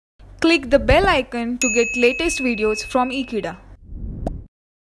Click the bell icon to get latest videos from Ekeeda.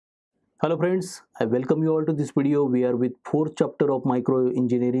 Hello friends, I welcome you all to this video. We are with fourth chapter of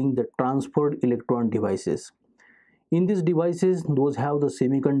microengineering, the transferred electron devices. In these devices, those have the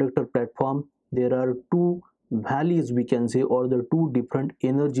semiconductor platform. There are two valleys, we can say, or the two different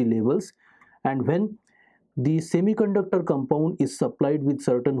energy levels. And when the semiconductor compound is supplied with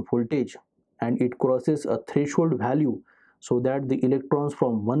certain voltage and it crosses a threshold value, so that the electrons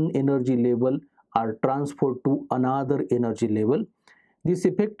from one energy level are transferred to another energy level. This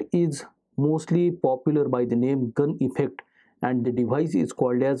effect is mostly popular by the name gun effect, and the device is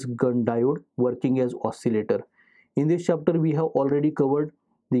called as gun diode working as oscillator. In this chapter we have already covered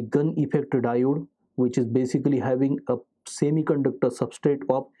the gun effect diode, which is basically having a semiconductor substrate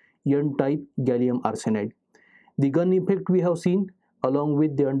of n-type gallium arsenide. The gun effect we have seen along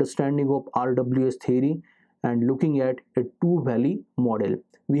with the understanding of RWS theory and looking at a two-valley model.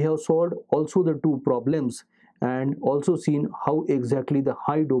 We have solved also the two problems and also seen how exactly the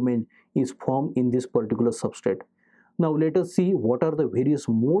high domain is formed in this particular substrate. Now let us see what are the various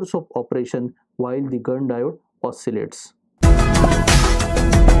modes of operation while the gun diode oscillates.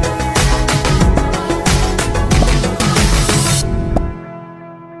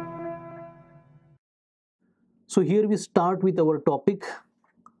 So here we start with our topic,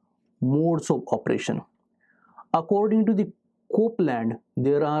 modes of operation. According to the Copeland,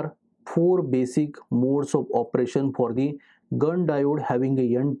 there are four basic modes of operation for the gun diode having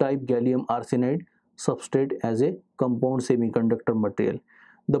a n-type gallium arsenide substrate as a compound semiconductor material.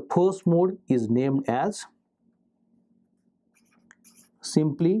 The first mode is named as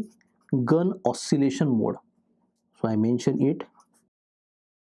simply gun oscillation mode. So I mention it.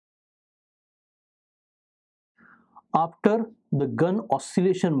 After the gun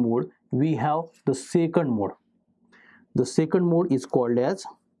oscillation mode, we have the second mode. The second mode is called as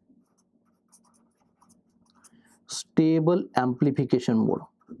stable amplification mode.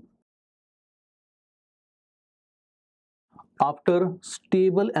 After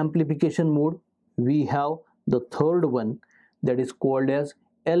stable amplification mode, we have the third one, that is called as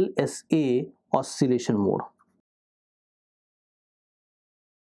LSA oscillation mode.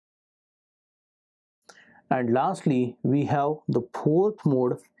 And lastly, we have the fourth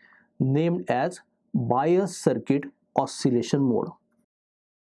mode named as bias circuit oscillation mode.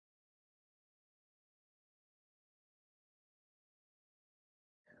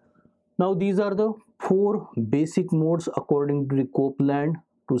 Now these are the four basic modes according to the Copeland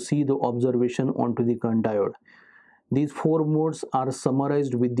to see the observation onto the gun diode. These four modes are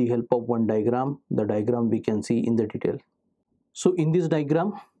summarized with the help of one diagram. The diagram we can see in the detail. So in this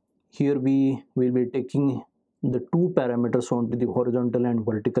diagram, here we will be taking the two parameters onto the horizontal and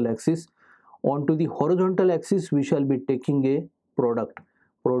vertical axis. Onto the horizontal axis, we shall be taking a product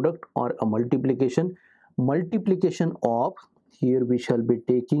or a multiplication of, here we shall be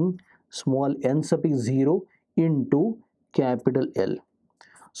taking small n suffix 0 into capital L.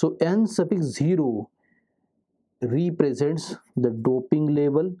 So n suffix 0 represents the doping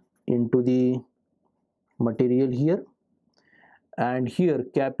level into the material here, and here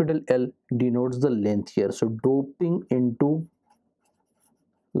capital L denotes the length here. So doping into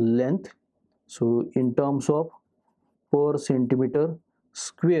length. So in terms of per centimeter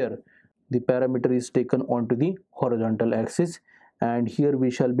square, the parameter is taken onto the horizontal axis, and here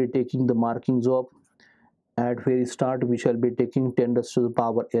we shall be taking the markings of, at very start we shall be taking 10 raised to the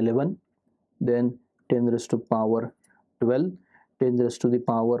power 11, then 10 raised to the power 12, 10 raised to the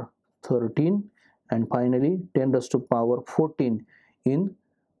power 13, and finally 10 raised to the power 14 in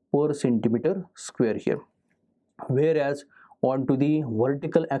per centimeter square here. Whereas onto the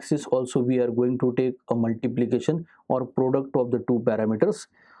vertical axis also we are going to take a multiplication or product of the two parameters.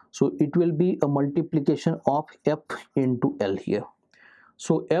 So it will be a multiplication of F into L here.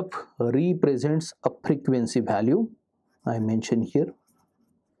 So F represents a frequency value, I mention here.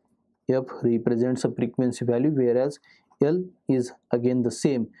 F represents a frequency value, whereas L is again the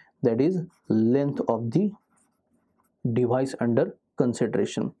same, that is length of the device under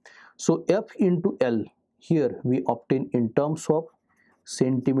consideration. So F into L here we obtain in terms of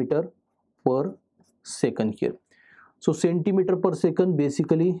centimeter per second here. So centimeter per second,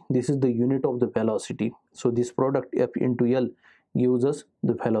 basically this is the unit of the velocity. So this product F into L gives us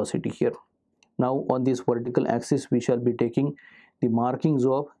the velocity here. Now on this vertical axis we shall be taking the markings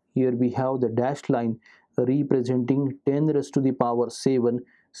of, here we have the dashed line representing 10 raised to the power 7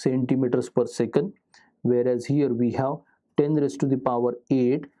 centimeters per second, whereas here we have 10 raised to the power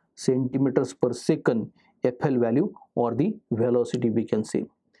 8 centimeters per second FL value, or the velocity we can say.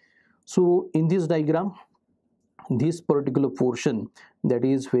 So in this diagram this particular portion that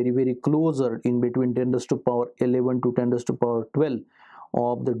is very closer in between 10 raised to power 11 to 10 raised to power 12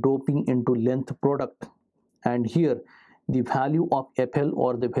 of the doping into length product, and here the value of FL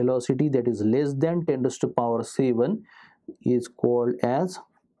or the velocity that is less than 10 raised to power 7 is called as,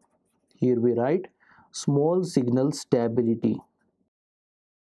 here we write, small signal stability.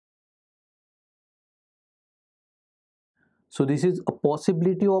 So this is a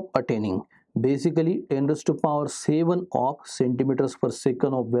possibility of attaining basically 10 raised to power 7 of centimeters per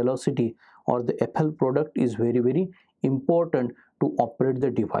second of velocity or the FL product is very important to operate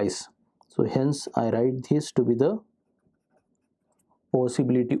the device. So hence I write this to be the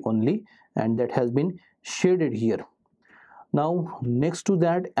possibility only, and that has been shaded here. Now next to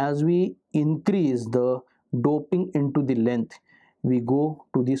that, as we increase the doping into the length, we go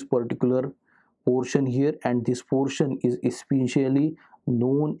to this particular portion here, and this portion is especially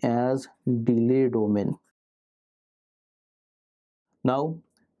known as delay domain. Now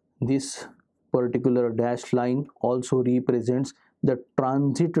this particular dashed line also represents the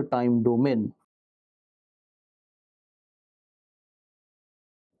transit time domain,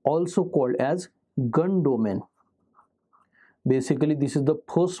 also called as gun domain. Basically this is the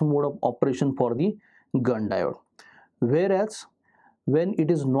first mode of operation for the gun diode, whereas when it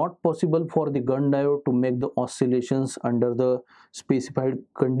is not possible for the gun diode to make the oscillations under the specified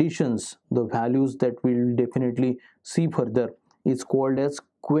conditions, the values that we'll definitely see further is called as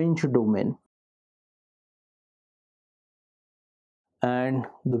quench domain. And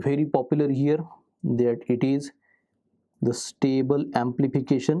the very popular here that it is the stable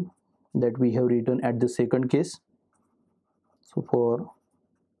amplification that we have written at the second case. So for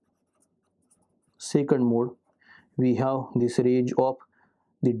second mode we have this range of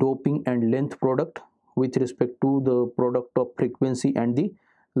the doping and length product with respect to the product of frequency and the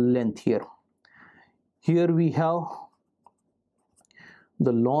length here. Here we have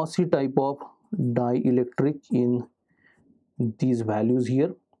the lossy type of dielectric in these values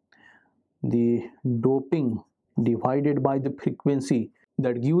here. The doping divided by the frequency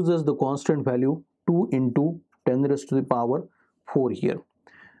that gives us the constant value 2 into 10 raised to the power 4 here.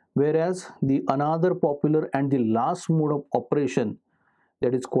 Whereas the another popular and the last mode of operation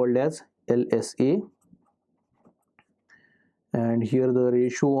that is called as LSA, and here the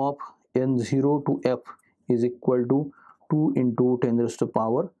ratio of N0 to F is equal to 2 into 10 raised to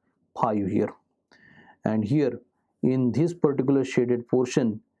power 5 here. And here in this particular shaded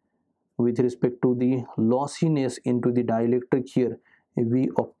portion with respect to the lossiness into the dielectric, here we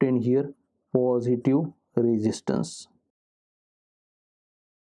obtain here positive resistance.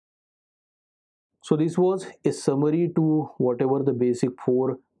 So this was a summary to whatever the basic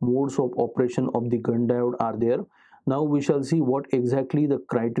 4 modes of operation of the gun diode are there. Now we shall see what exactly the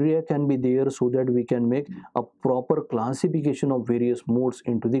criteria can be there so that we can make a proper classification of various modes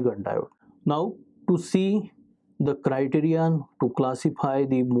into the gun diode. Now to see the criterion to classify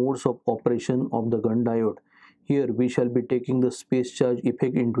the modes of operation of the gun diode, here we shall be taking the space charge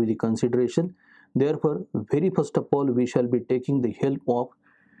effect into the consideration. Therefore, very first of all we shall be taking the help of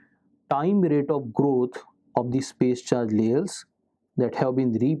time rate of growth of the space charge layers that have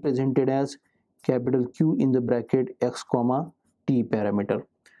been represented as capital Q in the bracket x comma t parameter.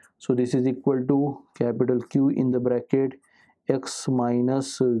 So this is equal to capital Q in the bracket x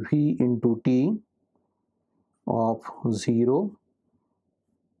minus v into t of 0,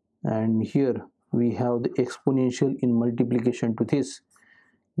 and here we have the exponential in multiplication to this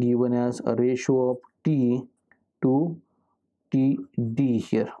given as a ratio of t to td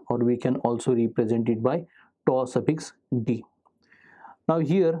here, or we can also represent it by tau suffix d. Now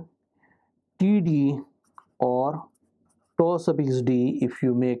here td or tau suffix d, if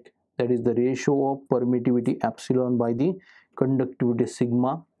you make, that is the ratio of permittivity epsilon by the conductivity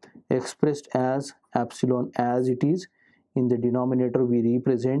sigma expressed as epsilon as it is. In the denominator we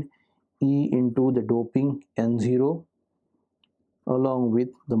represent E into the doping N0 along with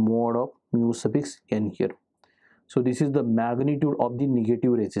the mode of mu suffix n here. So this is the magnitude of the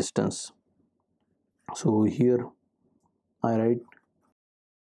negative resistance. So here I write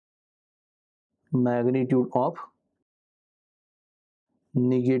magnitude of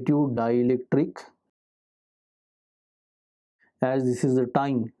negative dielectric. As this is the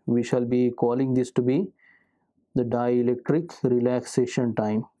time, we shall be calling this to be the dielectric relaxation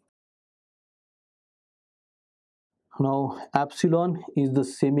time. Now epsilon is the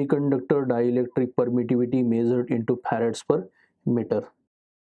semiconductor dielectric permittivity measured into farads per meter.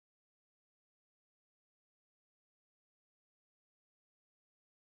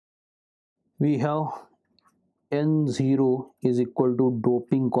 We have N0 is equal to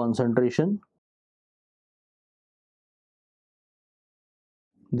doping concentration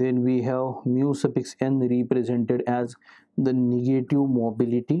Then we have mu suffix n represented as the negative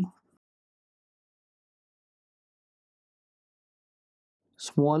mobility.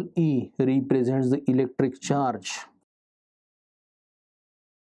 Small e represents the electric charge,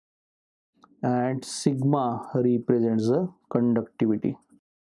 and sigma represents the conductivity.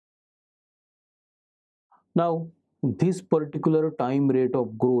 Now, this particular time rate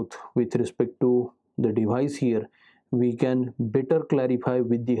of growth with respect to the device here, we can better clarify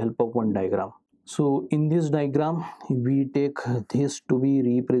with the help of one diagram. So in this diagram, we take this to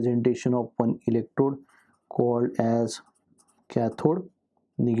be representation of one electrode called as cathode,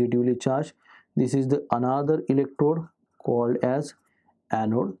 negatively charged. This is the another electrode called as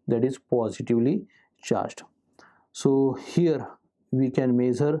anode, that is positively charged. So here we can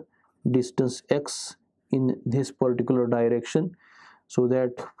measure distance x in this particular direction, so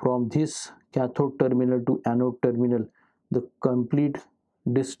that from this cathode terminal to anode terminal, the complete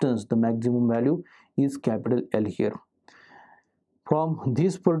distance, the maximum value is capital L here. From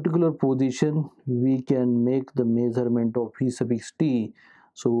this particular position, we can make the measurement of V suffix t.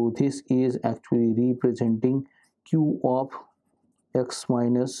 So this is actually representing Q of x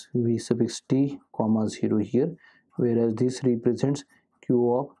minus V suffix t comma 0 here, whereas this represents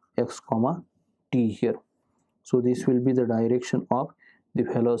Q of x comma t here. So this will be the direction of the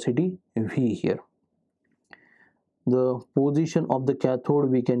velocity v here. The position of the cathode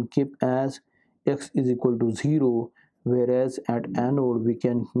we can keep as x is equal to 0, whereas at anode we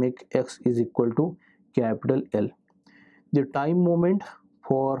can make x is equal to capital L. The time moment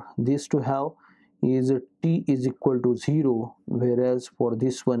for this to have is t is equal to 0, whereas for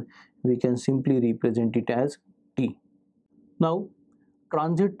this one we can simply represent it as t. Now,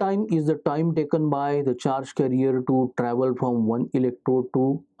 transit time is the time taken by the charge carrier to travel from one electrode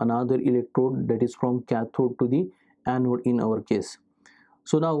to another electrode, that is from cathode to the anode in our case.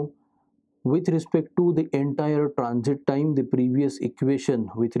 So now, with respect to the entire transit time, the previous equation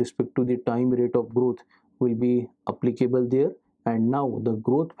with respect to the time rate of growth will be applicable there, and now the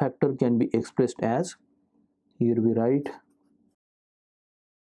growth factor can be expressed as, here we write,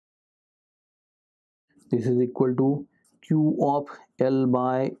 this is equal to Q of L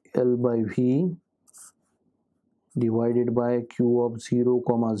by V divided by Q of 0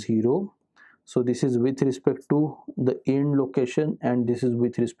 comma 0. So this is with respect to the end location, and this is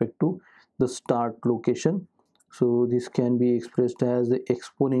with respect to the start location. So this can be expressed as the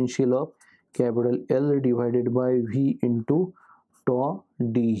exponential of capital L divided by V into tau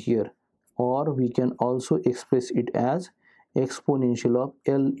d here, or we can also express it as exponential of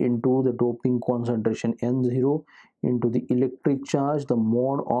L into the doping concentration N0 into the electric charge, the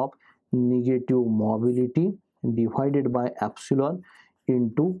mode of negative mobility, divided by epsilon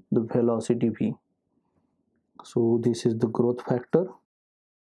into the velocity v. So this is the growth factor.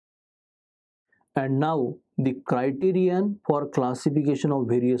 And now the criterion for classification of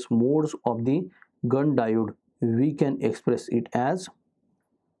various modes of the gun diode, we can express it as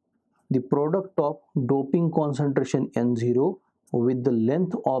the product of doping concentration N0 with the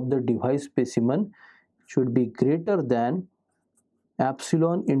length of the device specimen should be greater than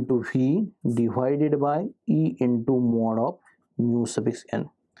epsilon into V divided by E into mod of mu suffix n.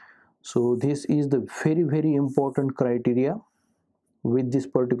 So this is the very important criteria. With this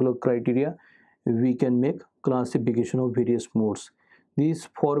particular criteria, we can make classification of various modes. This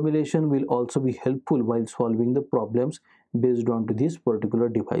formulation will also be helpful while solving the problems based on to this particular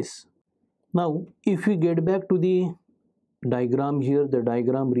device. Now, if we get back to the diagram here, the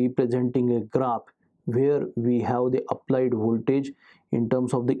diagram representing a graph where we have the applied voltage in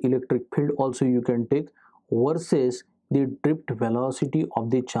terms of the electric field also you can take versus the drift velocity of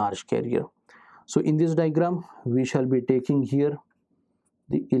the charge carrier. So in this diagram, we shall be taking here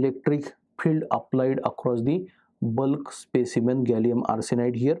the electric field applied across the bulk specimen gallium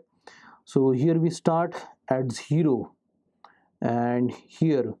arsenide here. So here we start at 0, and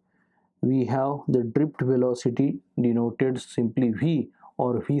here we have the drift velocity denoted simply v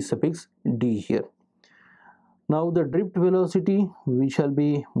or v suffix d here. Now the drift velocity we shall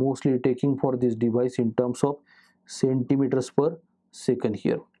be mostly taking for this device in terms of centimeters per second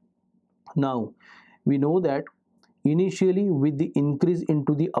here. Now we know that initially with the increase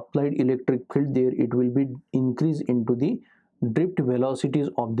into the applied electric field, there it will be increase into the drift velocities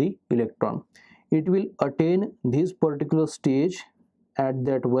of the electron. It will attain this particular stage. At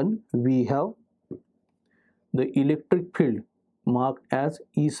that one we have the electric field marked as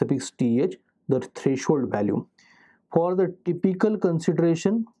E suffix th, the threshold value. For the typical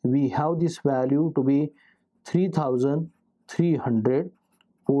consideration, we have this value to be 3300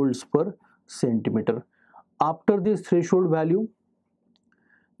 volts per centimeter. After this threshold value,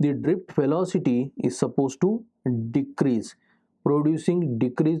 the drift velocity is supposed to decrease, producing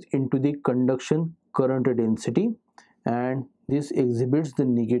decrease into the conduction current density, and this exhibits the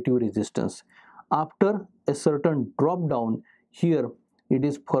negative resistance. After a certain drop down here, it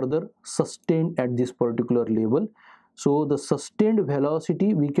is further sustained at this particular level. So the sustained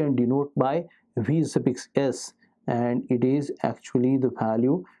velocity we can denote by v suffix s, and it is actually the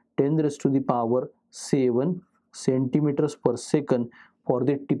value 10 raised to the power 7 centimeters per second for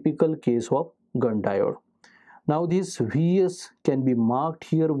the typical case of gun diode. Now this Vs can be marked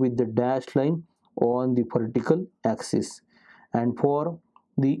here with the dashed line on the vertical axis, and for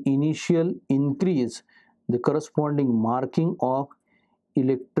the initial increase, the corresponding marking of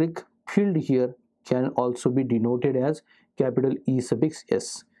electric field here can also be denoted as capital E suffix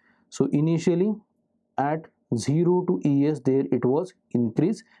S. So initially at 0 to Es there it was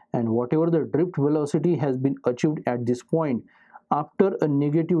increase, and whatever the drift velocity has been achieved at this point, after a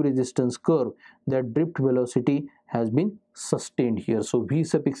negative resistance curve, that drift velocity has been sustained here. So V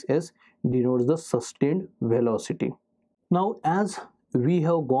suffix S denotes the sustained velocity. Now as we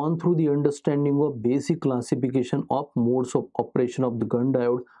have gone through the understanding of basic classification of modes of operation of the gun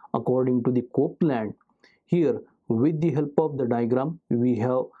diode according to the Copeland, here with the help of the diagram we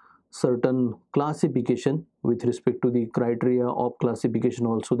have certain classification with respect to the criteria of classification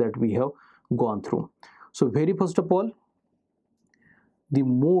also that we have gone through. So very first of all, the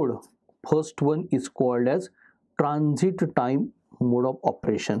mode, first one is called as transit time mode of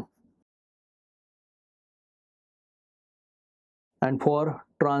operation. And for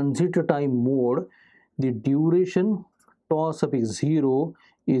transit time mode, the duration tau suffix 0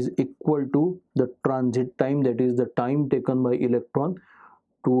 is equal to the transit time, that is the time taken by electron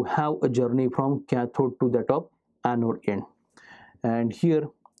to have a journey from cathode to that of anode end. And here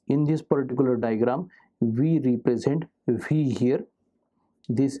in this particular diagram we represent V here.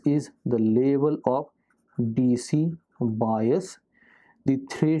 This is the level of DC bias. The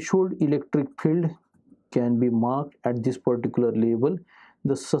threshold electric field can be marked at this particular level.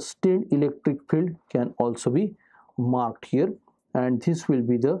 The sustained electric field can also be marked here, and this will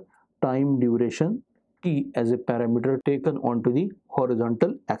be the time duration T as a parameter taken onto the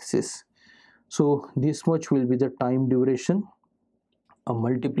horizontal axis. So this much will be the time duration, a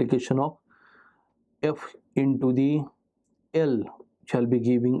multiplication of F into the L shall be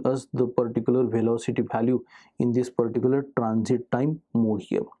giving us the particular velocity value in this particular transit time mode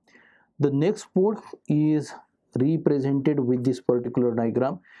here. The next mode is represented with this particular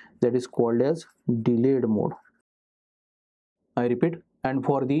diagram, that is called as delayed mode. I repeat, and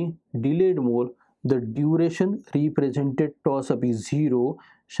for the delayed mode, the duration represented tau suffix 0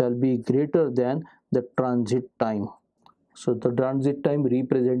 shall be greater than the transit time. So the transit time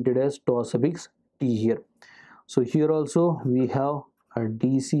represented as tau suffix t here. So here also we have a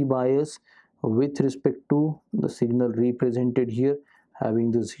DC bias with respect to the signal represented here,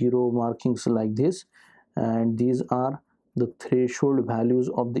 having the 0 markings like this, and these are the threshold values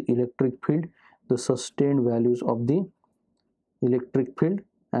of the electric field, the sustained values of the electric field,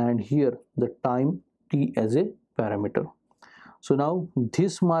 and here the time t as a parameter. So now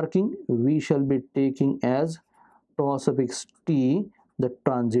this marking we shall be taking as tau suffix t, the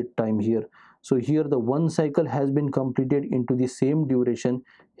transit time here. So here the one cycle has been completed into the same duration,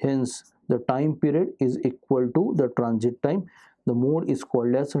 hence the time period is equal to the transit time. The mode is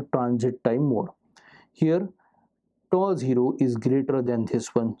called as a transit time mode. Here tau 0 is greater than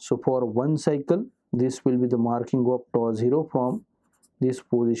this one. So for one cycle this will be the marking of tau 0 from this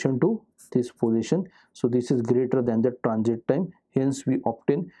position to this position. So this is greater than the transit time, hence we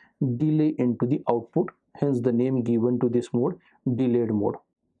obtain delay into the output, hence the name given to this mode, delayed mode.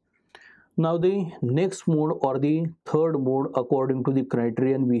 Now the next mode or the third mode according to the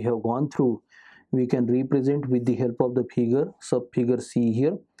criterion we have gone through, we can represent with the help of the figure, sub-figure C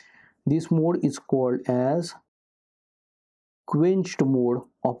here. This mode is called as quenched mode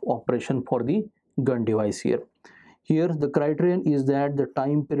of operation for the gun device here. Here the criterion is that the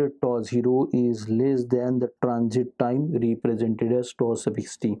time period tau 0 is less than the transit time represented as tau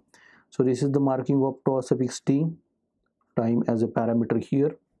suffix t. So this is the marking of tau suffix t, time as a parameter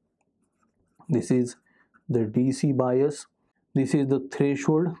here. This is the DC bias. This is the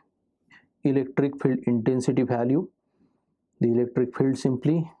threshold electric field intensity value. The electric field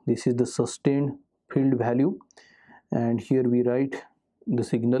simply, this is the sustained field value, and here we write the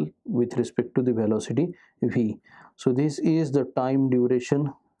signal with respect to the velocity v. So this is the time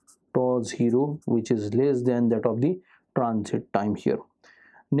duration tau 0, which is less than that of the transit time here.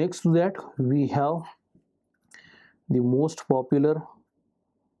 Next to that we have the most popular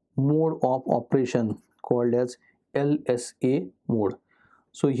mode of operation called as LSA mode.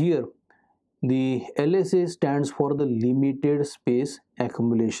 So here the LSA stands for the limited space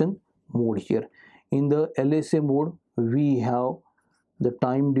accumulation mode. Here in the LSA mode we have the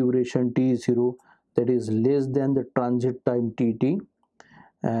time duration T0 that is less than the transit time TT,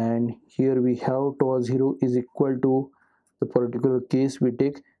 and here we have tau 0 is equal to the particular case we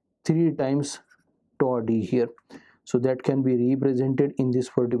take 3 times tau d here. So that can be represented in this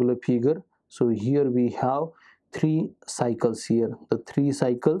particular figure. So here we have 3 cycles here, the 3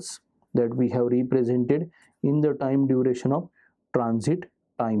 cycles that we have represented in the time duration of transit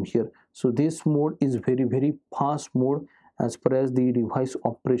time here. So this mode is very fast mode as far as the device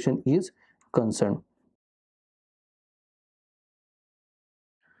operation is concerned.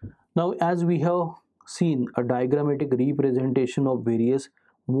 Now as we have seen a diagrammatic representation of various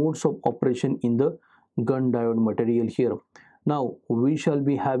modes of operation in the gun diode material here. Now we shall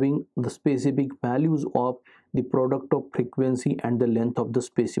be having the specific values of the product of frequency and the length of the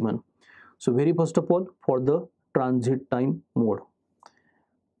specimen. So very first of all, for the transit time mode.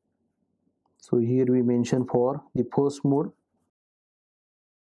 So here we mention for the first mode,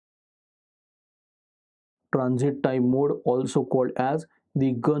 transit time mode, also called as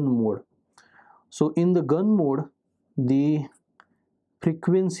the gun mode. So in the gun mode, the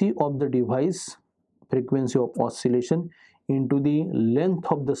frequency of the device, frequency of oscillation into the length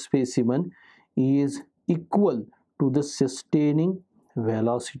of the specimen is equal to the sustaining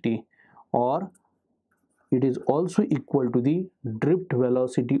velocity, or it is also equal to the drift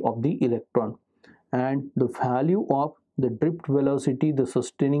velocity of the electron. And the value of the drift velocity, the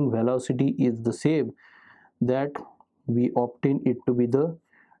sustaining velocity, is the same that we obtain it to be the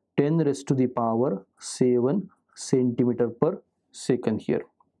 10 raised to the power 7 centimeter per second here.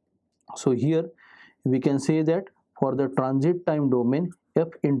 So here we can say that for the transit time domain, F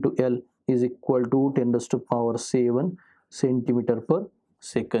into L is equal to 10 raised to power 7 centimeter per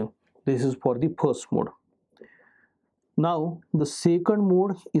second. This is for the first mode. Now the second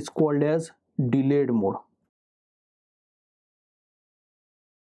mode is called as delayed mode.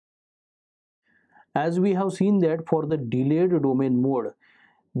 As we have seen that for the delayed domain mode,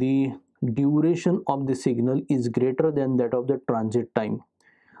 the duration of the signal is greater than that of the transit time.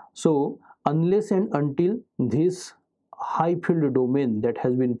 So unless and until this high field domain that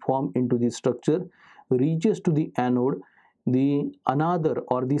has been formed into the structure reaches to the anode, the another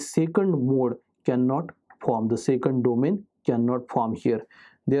or the second mode cannot form, the second domain cannot form here.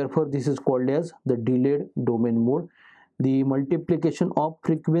 Therefore this is called as the delayed domain mode. The multiplication of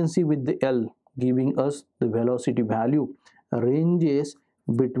frequency with the L giving us the velocity value ranges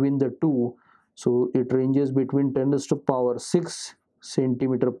between the two. So it ranges between 10 raised to power 6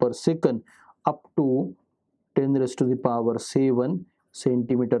 centimeter per second up to 10 raised to the power 7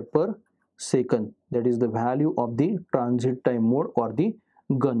 centimeter per second. That is the value of the transit time mode or the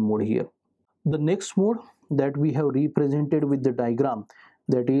gun mode here. The next mode that we have represented with the diagram,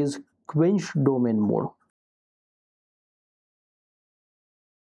 that is quench domain mode.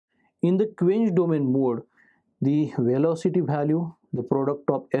 In the quench domain mode, the velocity value, the product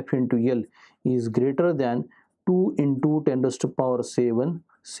of F into L, is greater than 2 into 10 raised to power 7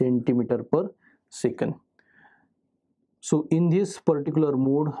 centimeter per second. So in this particular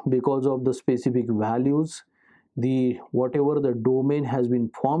mode, because of the specific values, the whatever the domain has been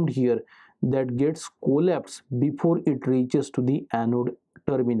formed here, that gets collapsed before it reaches to the anode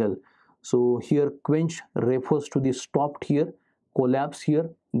terminal. So here quench refers to the stopped here, collapse here,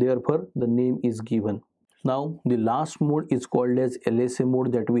 therefore the name is given. Now the last mode is called as LSA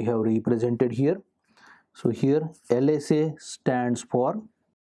mode that we have represented here. So here LSA stands for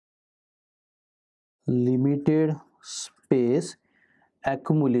limited space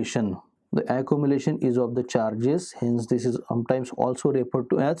accumulation. The accumulation is of the charges, hence this is sometimes also referred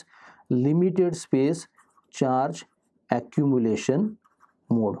to as limited space charge accumulation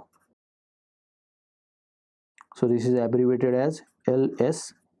mode. So this is abbreviated as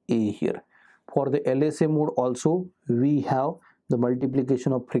LSA here. For the LSA mode also we have the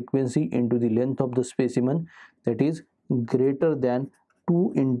multiplication of frequency into the length of the specimen, that is greater than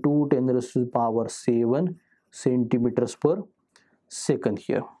 2 into 10 raised to the power 7 centimeters per second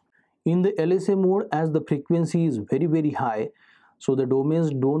here. In the LSA mode, as the frequency is very high, so the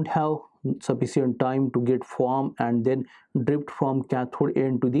domains don't have sufficient time to get formed and then drift from cathode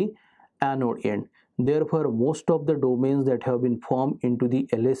end to the anode end. Therefore most of the domains that have been formed into the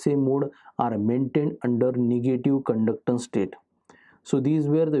LSA mode are maintained under negative conductance state. So these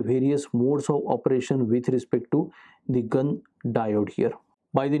were the various modes of operation with respect to the gun diode here.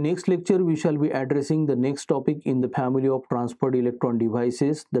 By the next lecture, we shall be addressing the next topic in the family of transferred electron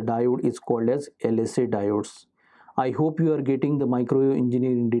devices. The diode is called as LSA diodes. I hope you are getting the microwave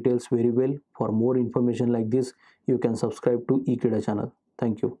engineering details very well. For more information like this, you can subscribe to Ekeeda channel.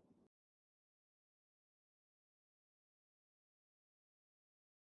 Thank you.